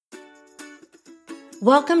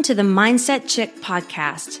Welcome to the Mindset Chick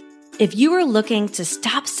podcast. If you are looking to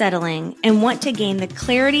stop settling and want to gain the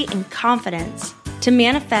clarity and confidence to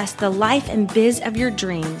manifest the life and biz of your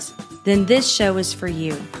dreams, then this show is for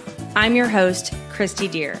you. I'm your host, Christy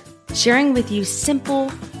Deer, sharing with you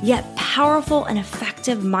simple yet powerful and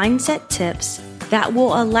effective mindset tips that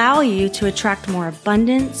will allow you to attract more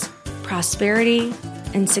abundance, prosperity,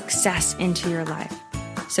 and success into your life.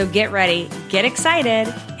 So get ready, get excited,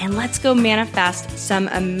 and let's go manifest some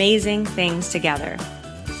amazing things together.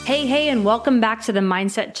 Hey, and welcome back to the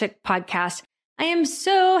Mindset Chick podcast. I am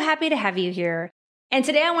so happy to have you here. And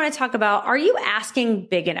today I want to talk about, are you asking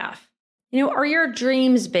big enough? Are your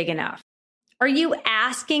dreams big enough? Are you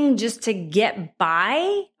asking just to get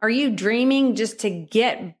by? Are you dreaming just to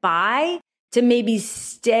get by? To maybe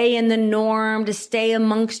stay in the norm, to stay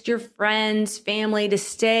amongst your friends, family, to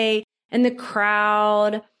stay in the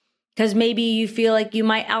crowd, because maybe you feel like you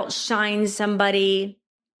might outshine somebody.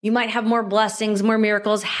 You might have more blessings, more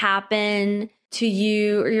miracles happen to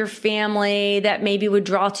you or your family that maybe would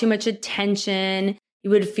draw too much attention. You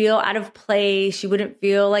would feel out of place. You wouldn't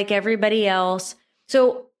feel like everybody else.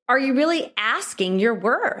 So are you really asking your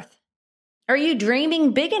worth? Are you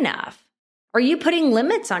dreaming big enough? Are you putting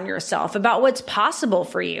limits on yourself about what's possible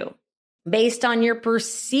for you based on your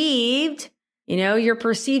perceived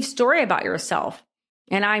story about yourself?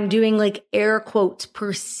 And I'm doing like air quotes,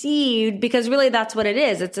 perceived, because really that's what it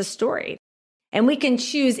is. It's a story. And we can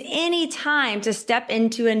choose any time to step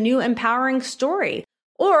into a new empowering story,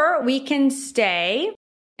 or we can stay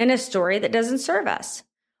in a story that doesn't serve us,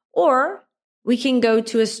 or we can go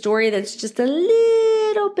to a story that's just a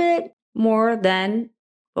little bit more than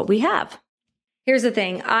what we have. Here's the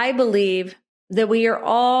thing. I believe that we are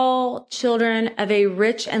all children of a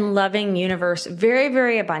rich and loving universe, very,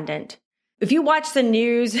 very abundant. If you watch the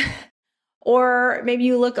news, or maybe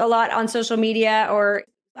you look a lot on social media, or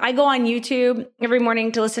I go on YouTube every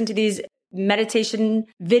morning to listen to these meditation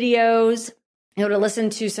videos, to listen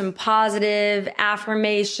to some positive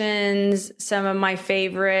affirmations, some of my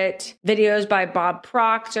favorite videos by Bob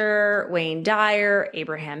Proctor, Wayne Dyer,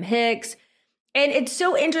 Abraham Hicks. And it's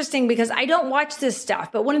so interesting because I don't watch this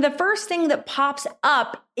stuff, but one of the first things that pops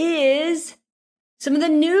up is some of the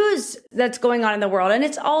news that's going on in the world. And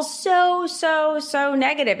it's all so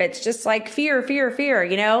negative. It's just like fear.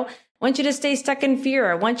 I want you to stay stuck in fear.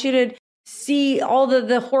 I want you to see all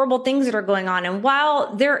the horrible things that are going on. And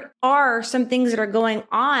while there are some things that are going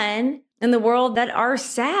on in the world that are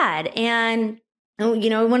sad, and I want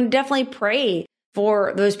to definitely pray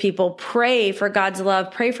for those people, pray for God's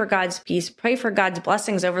love, pray for God's peace, pray for God's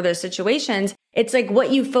blessings over those situations. It's like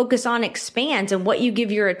what you focus on expands, and what you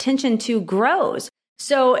give your attention to grows.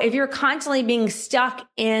 So if you're constantly being stuck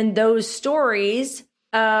in those stories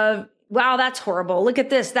of, wow, that's horrible. Look at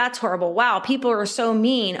this. That's horrible. Wow, people are so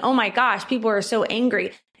mean. Oh my gosh, people are so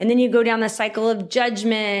angry. And then you go down the cycle of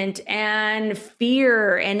judgment and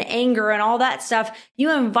fear and anger and all that stuff.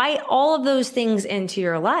 You invite all of those things into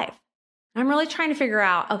your life. I'm really trying to figure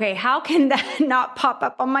out, okay, how can that not pop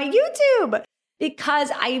up on my YouTube? Because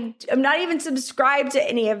I'm not even subscribed to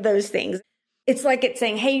any of those things. It's like it's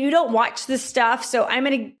saying, hey, you don't watch this stuff, so I'm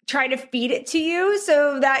going to try to feed it to you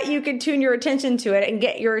so that you can tune your attention to it and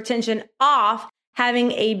get your attention off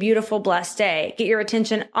having a beautiful, blessed day. Get your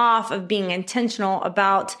attention off of being intentional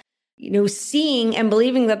about seeing and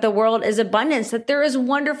believing that the world is abundance, that there is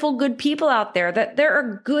wonderful, good people out there, that there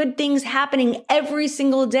are good things happening every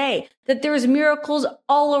single day, that there's miracles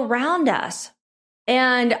all around us.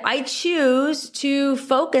 And I choose to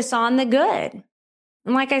focus on the good.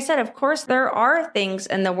 And like I said, of course, there are things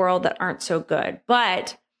in the world that aren't so good,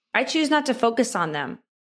 but I choose not to focus on them.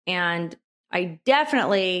 And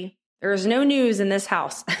there's no news in this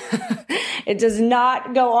house. It does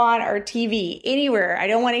not go on our TV anywhere. I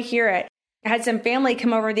don't want to hear it. I had some family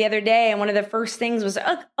come over the other day, and one of the first things was,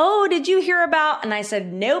 oh, did you hear about? And I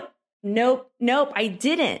said, nope, I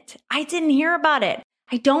didn't. I didn't hear about it.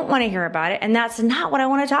 I don't want to hear about it. And that's not what I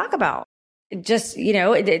want to talk about. It just,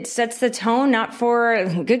 it sets the tone not for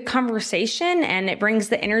good conversation, and it brings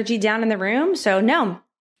the energy down in the room. So no,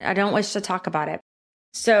 I don't wish to talk about it.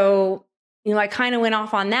 So I kind of went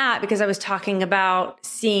off on that because I was talking about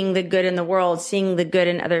seeing the good in the world, seeing the good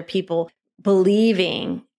in other people,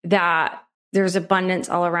 believing that there's abundance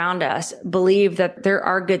all around us, believe that there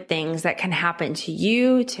are good things that can happen to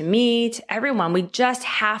you, to me, to everyone. We just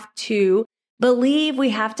have to believe, we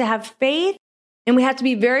have to have faith, and we have to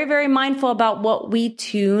be very, very mindful about what we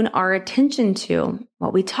tune our attention to,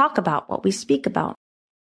 what we talk about, what we speak about.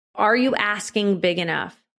 Are you asking big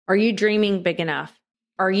enough? Are you dreaming big enough?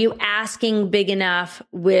 Are you asking big enough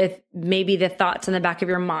with maybe the thoughts in the back of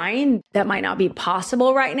your mind that might not be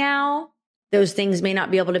possible right now? Those things may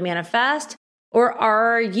not be able to manifest. Or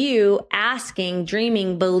are you asking,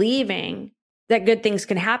 dreaming, believing that good things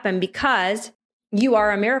can happen because you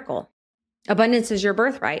are a miracle? Abundance is your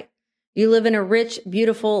birthright. You live in a rich,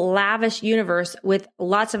 beautiful, lavish universe with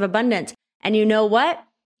lots of abundance. And you know what?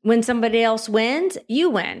 When somebody else wins, you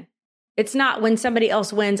win. It's not when somebody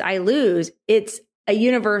else wins, I lose. It's a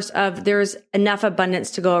universe of there's enough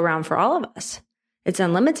abundance to go around for all of us. It's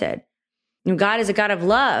unlimited. God is a God of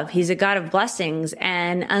love. He's a God of blessings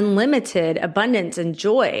and unlimited abundance and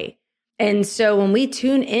joy. And so when we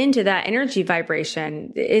tune into that energy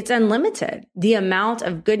vibration, it's unlimited, the amount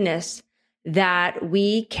of goodness that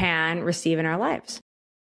we can receive in our lives.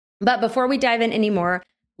 But before we dive in anymore,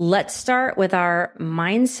 let's start with our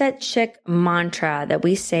Mindset Chick mantra that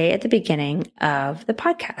we say at the beginning of the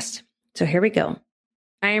podcast. So here we go.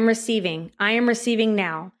 I am receiving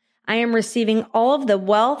now. I am receiving all of the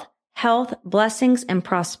wealth, health, blessings, and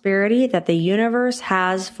prosperity that the universe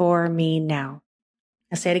has for me now.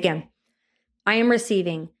 I'll say it again. I am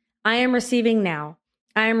receiving now.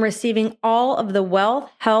 I am receiving all of the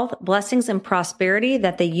wealth, health, blessings, and prosperity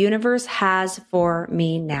that the universe has for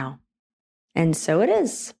me now. And so it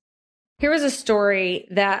is. Here was a story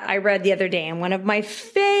that I read the other day in one of my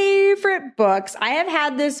favorite books. I have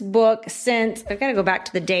had this book since, I've got to go back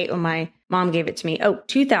to the date when my mom gave it to me.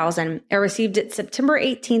 2000. I received it September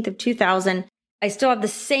 18th of 2000. I still have the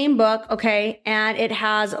same book, okay? And it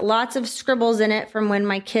has lots of scribbles in it from when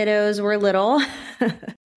my kiddos were little.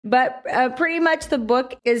 But pretty much the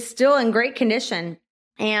book is still in great condition.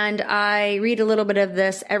 And I read a little bit of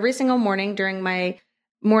this every single morning during my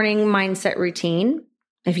morning mindset routine.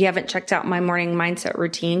 If you haven't checked out my morning mindset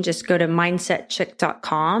routine, just go to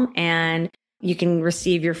mindsetchick.com and you can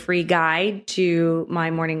receive your free guide to my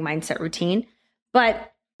morning mindset routine.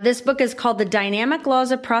 But this book is called The Dynamic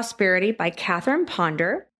Laws of Prosperity by Catherine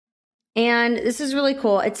Ponder. And this is really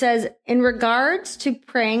cool. It says, in regards to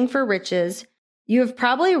praying for riches, you have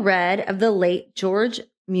probably read of the late George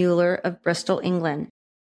Mueller of Bristol, England.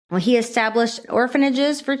 Well, he established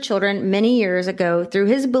orphanages for children many years ago through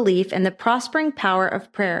his belief in the prospering power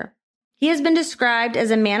of prayer. He has been described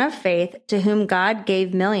as a man of faith to whom God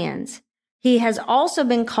gave millions. He has also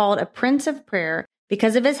been called a prince of prayer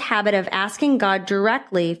because of his habit of asking God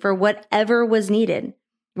directly for whatever was needed,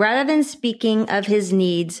 rather than speaking of his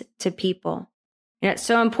needs to people. And it's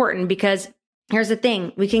so important because here's the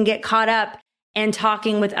thing, we can get caught up in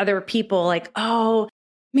talking with other people like, oh,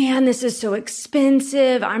 man, this is so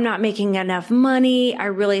expensive. I'm not making enough money. I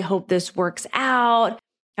really hope this works out.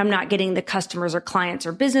 I'm not getting the customers or clients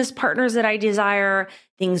or business partners that I desire.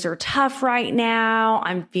 Things are tough right now.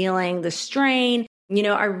 I'm feeling the strain.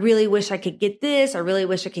 I really wish I could get this. I really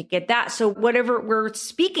wish I could get that. So whatever, we're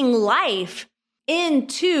speaking life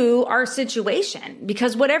into our situation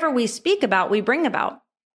because whatever we speak about, we bring about.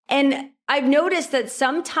 And I've noticed that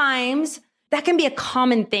sometimes that can be a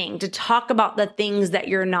common thing to talk about the things that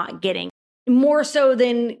you're not getting, more so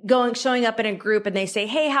than showing up in a group and they say,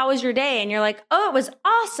 hey, how was your day? And you're like, oh, it was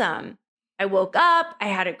awesome. I woke up. I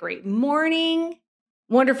had a great morning.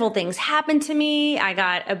 Wonderful things happened to me. I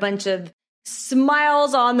got a bunch of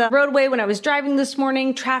smiles on the roadway when I was driving this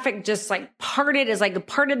morning. Traffic just parted as like a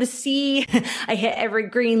part of the sea. I hit every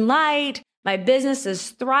green light. My business is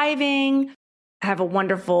thriving. I have a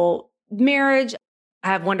wonderful marriage. I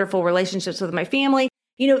have wonderful relationships with my family.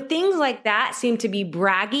 Things like that seem to be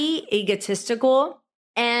braggy, egotistical,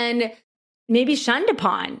 and maybe shunned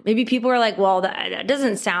upon. Maybe people are like, well, that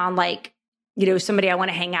doesn't sound like, somebody I want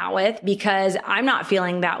to hang out with because I'm not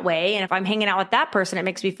feeling that way. And if I'm hanging out with that person, it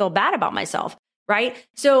makes me feel bad about myself, right?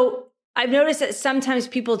 So I've noticed that sometimes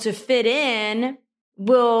people to fit in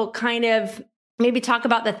will kind of maybe talk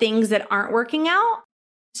about the things that aren't working out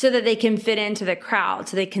so that they can fit into the crowd,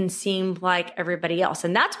 so they can seem like everybody else.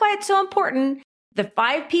 And that's why it's so important. The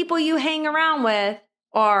 5 people you hang around with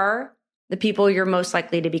are the people you're most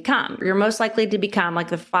likely to become. You're most likely to become like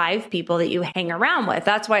the 5 people that you hang around with.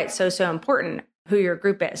 That's why it's so important who your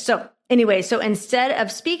group is. So anyway, so instead of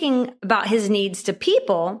speaking about his needs to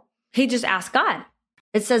people, he just asked God.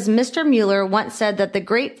 It says, Mr. Mueller once said that the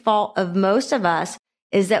great fault of most of us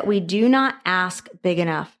is that we do not ask big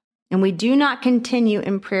enough. And we do not continue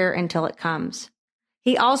in prayer until it comes.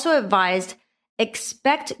 He also advised,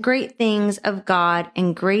 expect great things of God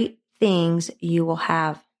and great things you will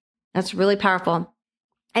have. That's really powerful.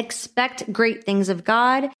 Expect great things of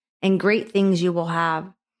God and great things you will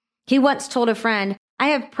have. He once told a friend, I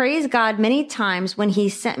have praised God many times when he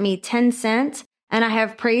sent me 10 cents, and I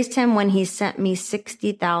have praised him when he sent me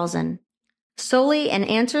 60,000. Solely in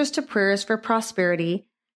answers to prayers for prosperity,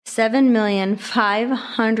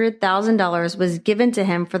 $7,500,000 was given to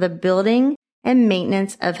him for the building and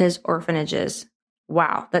maintenance of his orphanages.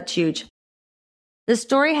 Wow, that's huge. The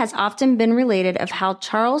story has often been related of how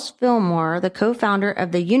Charles Fillmore, the co-founder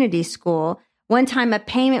of the Unity School, one time a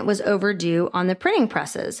payment was overdue on the printing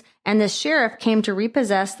presses, and the sheriff came to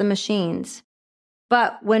repossess the machines.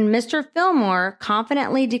 But when Mr. Fillmore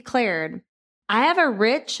confidently declared, "I have a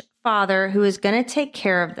rich father who is going to take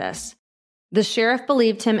care of this," the sheriff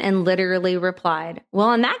believed him and literally replied,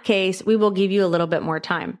 "Well, in that case, we will give you a little bit more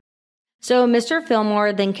time." So Mr.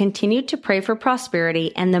 Fillmore then continued to pray for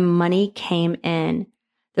prosperity, and the money came in.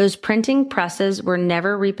 Those printing presses were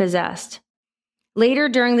never repossessed. Later,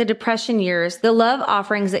 during the Depression years, the love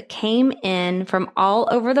offerings that came in from all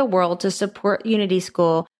over the world to support Unity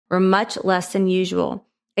School were much less than usual.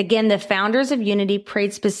 Again, the founders of Unity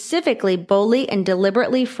prayed specifically, boldly, and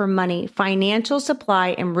deliberately for money, financial supply,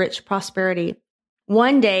 and rich prosperity.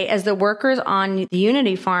 One day, as the workers on the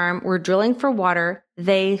Unity farm were drilling for water,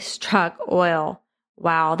 they struck oil.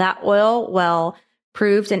 Wow, that oil well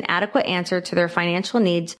proved an adequate answer to their financial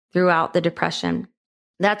needs throughout the Depression.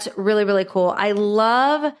 That's really, really cool. I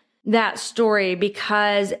love that story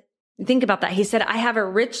because think about that. He said, I have a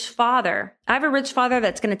rich father. I have a rich father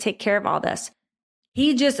that's going to take care of all this.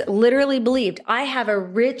 He just literally believed, I have a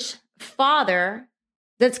rich father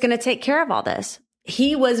that's going to take care of all this.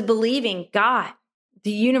 He was believing God,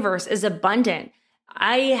 the universe is abundant.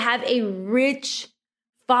 I have a rich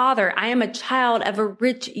father. I am a child of a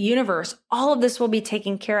rich universe. All of this will be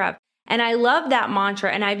taken care of. And I love that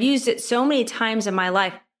mantra. And I've used it so many times in my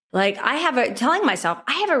life. Like telling myself,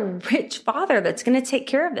 I have a rich father that's going to take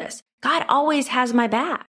care of this. God always has my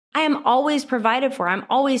back. I am always provided for. I'm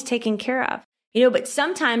always taken care of. But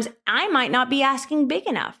sometimes I might not be asking big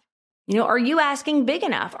enough. Are you asking big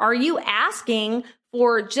enough? Are you asking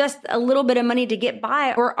for just a little bit of money to get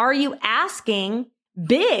by? Or are you asking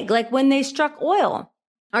big, like when they struck oil?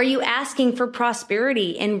 Are you asking for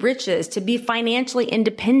prosperity and riches, to be financially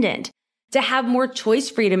independent, to have more choice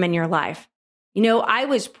freedom in your life? I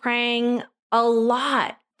was praying a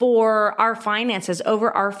lot for our finances, over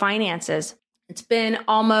our finances. It's been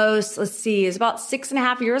almost, it's about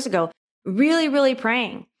 6.5 years ago. Really, really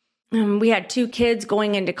praying. We had 2 kids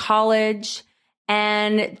going into college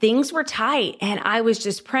and things were tight. And I was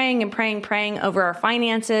just praying and praying over our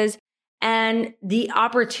finances. And the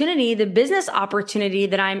opportunity, the business opportunity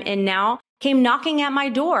that I'm in now came knocking at my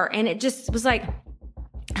door. And it just was like,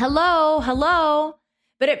 hello.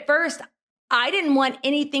 But at first, I didn't want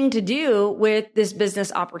anything to do with this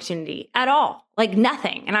business opportunity at all, like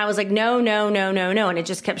nothing. And I was like, no. And it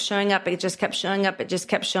just kept showing up. It just kept showing up.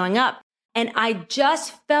 And I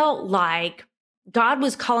just felt like God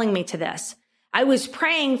was calling me to this. I was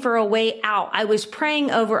praying for a way out. I was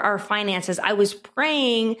praying over our finances. I was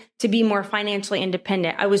praying to be more financially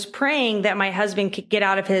independent. I was praying that my husband could get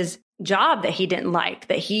out of his job that he didn't like,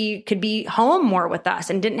 that he could be home more with us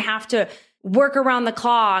and didn't have to work around the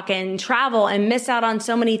clock and travel and miss out on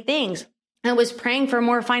so many things. I was praying for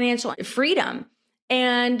more financial freedom.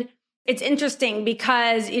 And it's interesting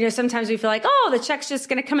because, sometimes we feel like, oh, the check's just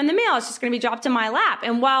going to come in the mail. It's just going to be dropped in my lap.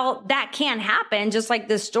 And while that can happen, just like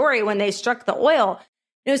this story when they struck the oil,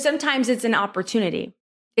 sometimes it's an opportunity.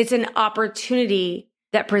 It's an opportunity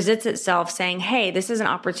that presents itself saying, hey, this is an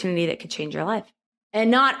opportunity that could change your life. And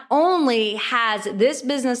not only has this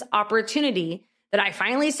business opportunity that I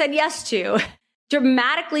finally said yes to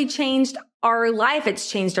dramatically changed our life, it's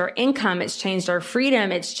changed our income, it's changed our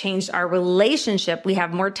freedom, it's changed our relationship. We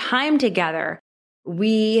have more time together.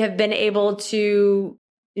 We have been able to,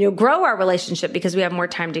 grow our relationship because we have more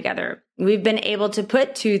time together. We've been able to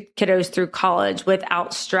put 2 kiddos through college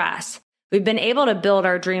without stress. We've been able to build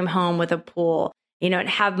our dream home with a pool, and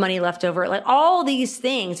have money left over. Like all these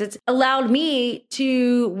things, it's allowed me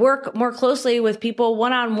to work more closely with people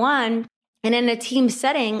one-on-one and in a team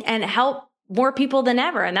setting and help more people than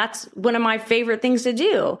ever. And that's one of my favorite things to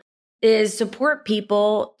do, is support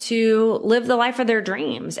people to live the life of their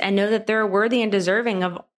dreams and know that they're worthy and deserving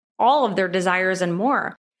of all of their desires and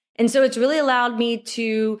more. And so it's really allowed me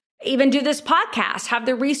to even do this podcast, have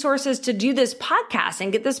the resources to do this podcast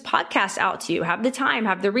and get this podcast out to you, have the time,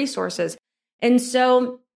 have the resources. And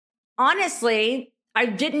so honestly, I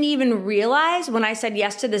didn't even realize when I said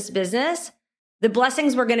yes to this business, the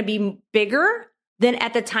blessings were going to be bigger than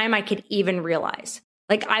at the time I could even realize.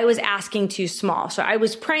 Like I was asking too small. So I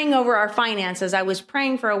was praying over our finances. I was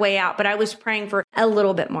praying for a way out, but I was praying for a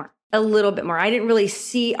little bit more. I didn't really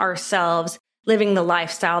see ourselves living the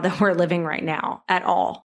lifestyle that we're living right now at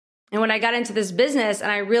all. And when I got into this business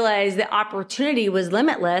and I realized the opportunity was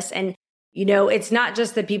limitless and It's not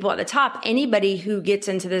just the people at the top. Anybody who gets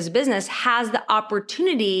into this business has the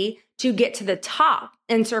opportunity to get to the top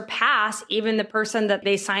and surpass even the person that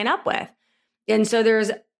they sign up with. And so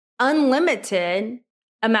there's unlimited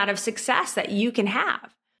amount of success that you can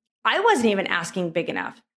have. I wasn't even asking big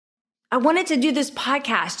enough. I wanted to do this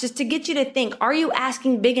podcast just to get you to think, are you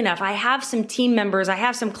asking big enough? I have some team members, I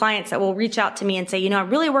have some clients that will reach out to me and say, I'm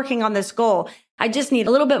really working on this goal. I just need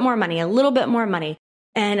a little bit more money, a little bit more money.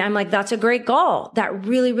 And I'm like, that's a great goal. That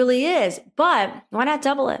really, really is. But why not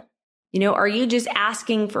double it? Are you just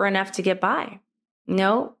asking for enough to get by?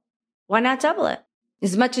 No, why not double it?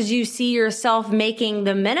 As much as you see yourself making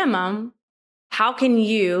the minimum, how can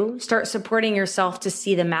you start supporting yourself to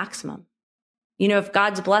see the maximum? If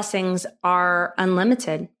God's blessings are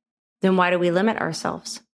unlimited, then why do we limit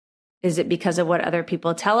ourselves? Is it because of what other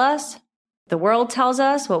people tell us? The world tells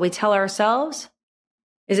us, what we tell ourselves?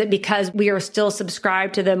 Is it because we are still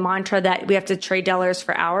subscribed to the mantra that we have to trade dollars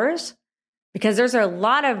for hours? Because there's a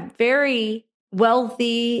lot of very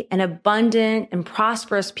wealthy and abundant and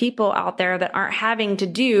prosperous people out there that aren't having to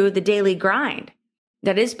do the daily grind.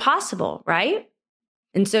 That is possible, right?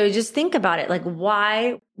 And so just think about it. Like,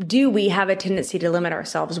 why do we have a tendency to limit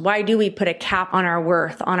ourselves? Why do we put a cap on our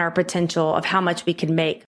worth, on our potential of how much we can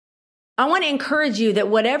make? I want to encourage you that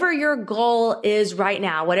whatever your goal is right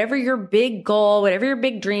now, whatever your big goal, whatever your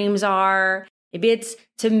big dreams are, maybe it's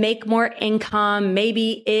to make more income,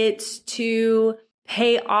 maybe it's to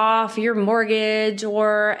pay off your mortgage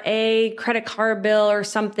or a credit card bill or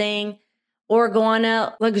something, or go on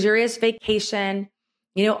a luxurious vacation.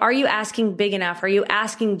 Are you asking big enough? Are you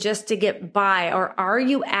asking just to get by? Or are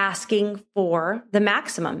you asking for the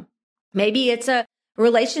maximum? Maybe it's a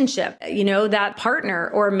relationship, that partner,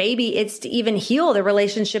 or maybe it's to even heal the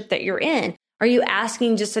relationship that you're in. Are you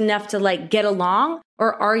asking just enough to get along?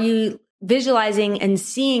 Or are you visualizing and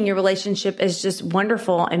seeing your relationship as just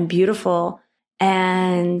wonderful and beautiful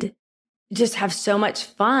and just have so much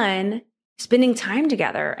fun spending time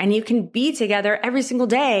together? And you can be together every single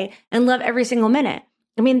day and love every single minute.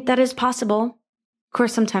 That is possible. Of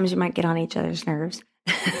course, sometimes you might get on each other's nerves,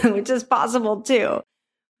 which is possible too.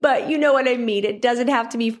 But you know what I mean? It doesn't have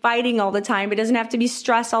to be fighting all the time. It doesn't have to be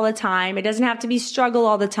stress all the time. It doesn't have to be struggle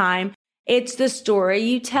all the time. It's the story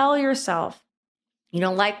you tell yourself. You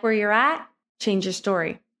don't like where you're at? Change your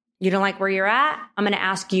story. You don't like where you're at? I'm going to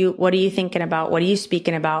ask you, what are you thinking about? What are you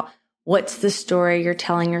speaking about? What's the story you're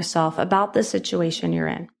telling yourself about the situation you're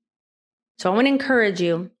in? So I want to encourage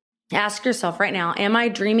you. Ask yourself right now, am I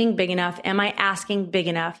dreaming big enough? Am I asking big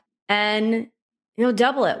enough? And,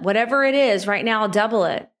 double it. Whatever it is right now, double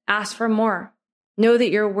it. Ask for more. Know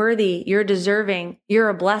that you're worthy. You're deserving. You're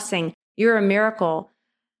a blessing. You're a miracle.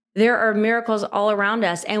 There are miracles all around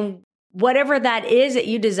us. And whatever that is that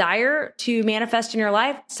you desire to manifest in your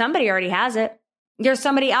life, somebody already has it. There's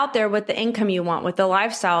somebody out there with the income you want, with the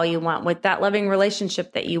lifestyle you want, with that loving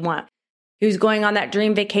relationship that you want, who's going on that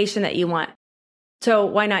dream vacation that you want. So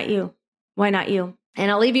why not you? Why not you?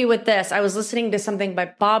 And I'll leave you with this. I was listening to something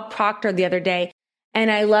by Bob Proctor the other day,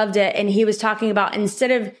 and I loved it. And he was talking about,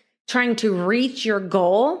 instead of trying to reach your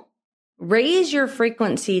goal, raise your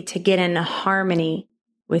frequency to get in harmony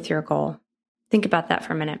with your goal. Think about that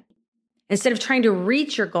for a minute. Instead of trying to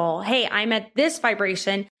reach your goal, hey, I'm at this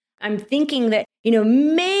vibration. I'm thinking that,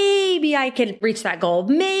 maybe I could reach that goal.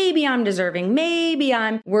 Maybe I'm deserving. Maybe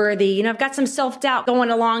I'm worthy. I've got some self-doubt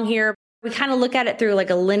going along here. We kind of look at it through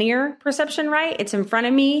like a linear perception, right? It's in front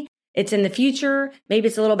of me. It's in the future. Maybe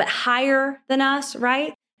it's a little bit higher than us,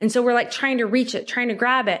 right? And so we're trying to reach it, trying to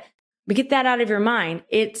grab it. But get that out of your mind.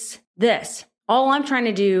 It's this. All I'm trying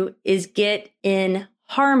to do is get in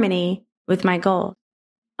harmony with my goal.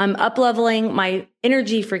 I'm up-leveling my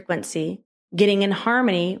energy frequency, getting in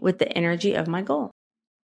harmony with the energy of my goal.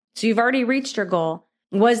 So you've already reached your goal.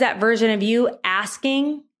 Was that version of you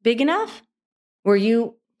asking big enough? Were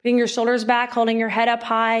you putting your shoulders back, holding your head up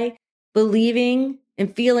high, believing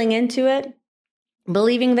and feeling into it,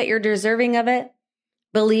 believing that you're deserving of it,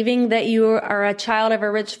 believing that you are a child of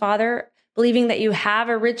a rich father, believing that you have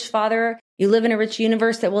a rich father, you live in a rich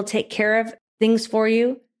universe that will take care of things for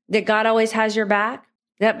you, that God always has your back,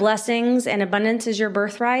 that blessings and abundance is your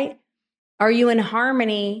birthright? Are you in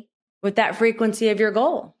harmony with that frequency of your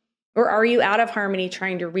goal? Or are you out of harmony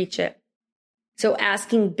trying to reach it? So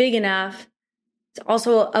asking big enough, it's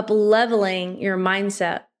also up-leveling your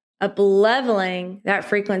mindset, up-leveling that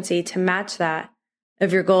frequency to match that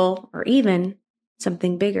of your goal, or even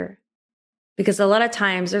something bigger. Because a lot of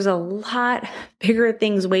times there's a lot bigger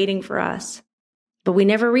things waiting for us, but we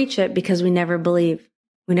never reach it because we never believe.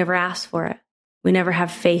 We never ask for it. We never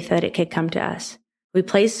have faith that it could come to us. We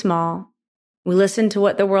play small. We listen to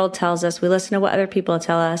what the world tells us. We listen to what other people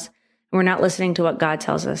tell us. And we're not listening to what God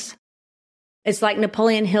tells us. It's like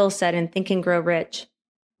Napoleon Hill said in Think and Grow Rich.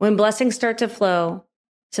 When blessings start to flow,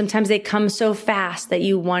 sometimes they come so fast that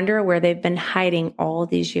you wonder where they've been hiding all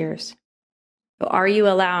these years. So are you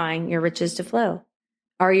allowing your riches to flow?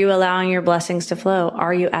 Are you allowing your blessings to flow?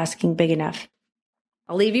 Are you asking big enough?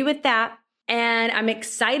 I'll leave you with that. And I'm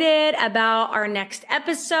excited about our next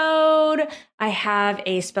episode. I have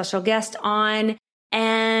a special guest on,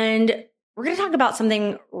 and we're going to talk about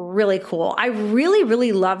something really cool. I really,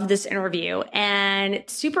 really loved this interview, and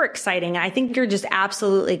it's super exciting. I think you're just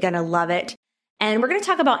absolutely going to love it. And we're going to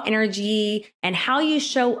talk about energy and how you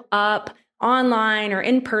show up online or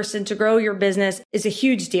in person to grow your business is a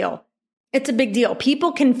huge deal. It's a big deal.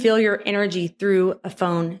 People can feel your energy through a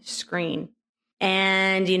phone screen.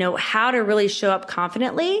 And, how to really show up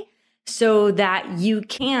confidently so that you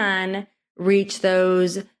can reach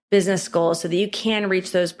those business goals, so that you can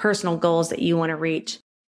reach those personal goals that you want to reach.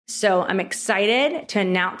 So I'm excited to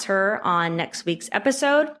announce her on next week's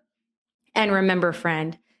episode. And remember,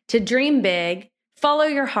 friend, to dream big, follow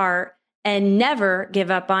your heart, and never give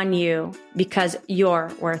up on you, because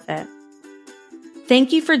you're worth it.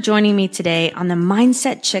 Thank you for joining me today on the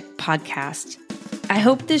Mindset Chick podcast. I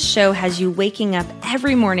hope this show has you waking up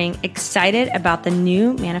every morning excited about the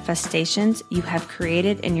new manifestations you have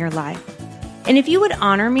created in your life. And if you would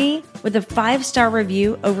honor me with a 5-star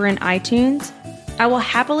review over in iTunes, I will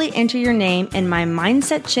happily enter your name in my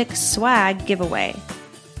Mindset Chick swag giveaway.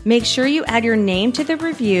 Make sure you add your name to the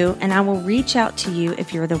review, and I will reach out to you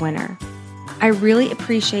if you're the winner. I really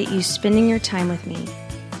appreciate you spending your time with me.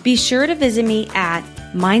 Be sure to visit me at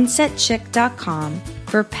mindsetchick.com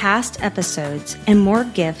for past episodes and more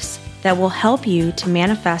gifts that will help you to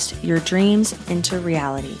manifest your dreams into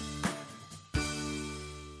reality.